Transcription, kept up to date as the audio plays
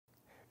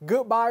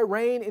Goodbye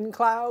rain and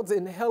clouds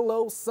and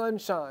hello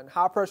sunshine.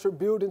 High pressure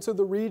built into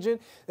the region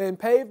and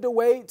paved the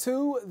way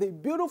to the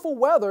beautiful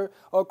weather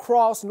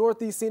across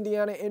northeast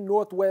Indiana and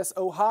northwest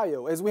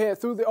Ohio. As we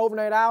head through the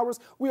overnight hours,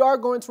 we are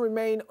going to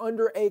remain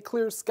under a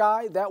clear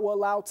sky that will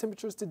allow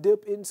temperatures to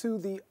dip into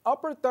the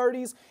upper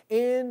 30s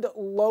and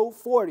low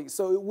 40s.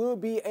 So it will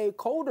be a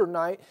colder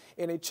night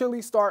and a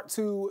chilly start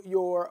to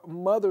your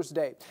Mother's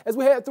Day. As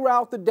we head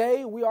throughout the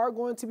day, we are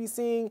going to be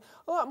seeing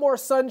a lot more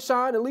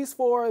sunshine, at least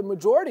for a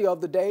majority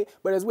of the day.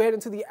 But as we head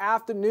into the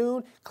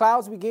afternoon,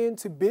 clouds begin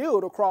to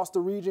build across the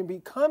region,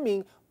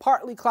 becoming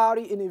partly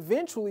cloudy and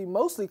eventually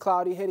mostly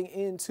cloudy heading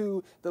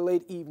into the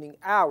late evening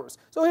hours.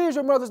 So here's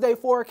your Mother's Day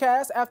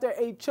forecast. After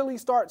a chilly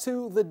start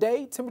to the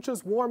day,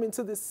 temperatures warm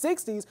into the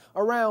 60s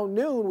around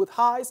noon, with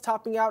highs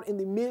topping out in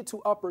the mid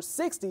to upper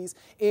 60s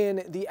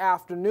in the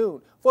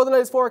afternoon. For the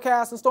latest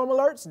forecast and storm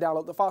alerts,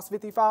 download the Fox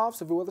 55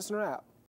 Severe Weather Center app.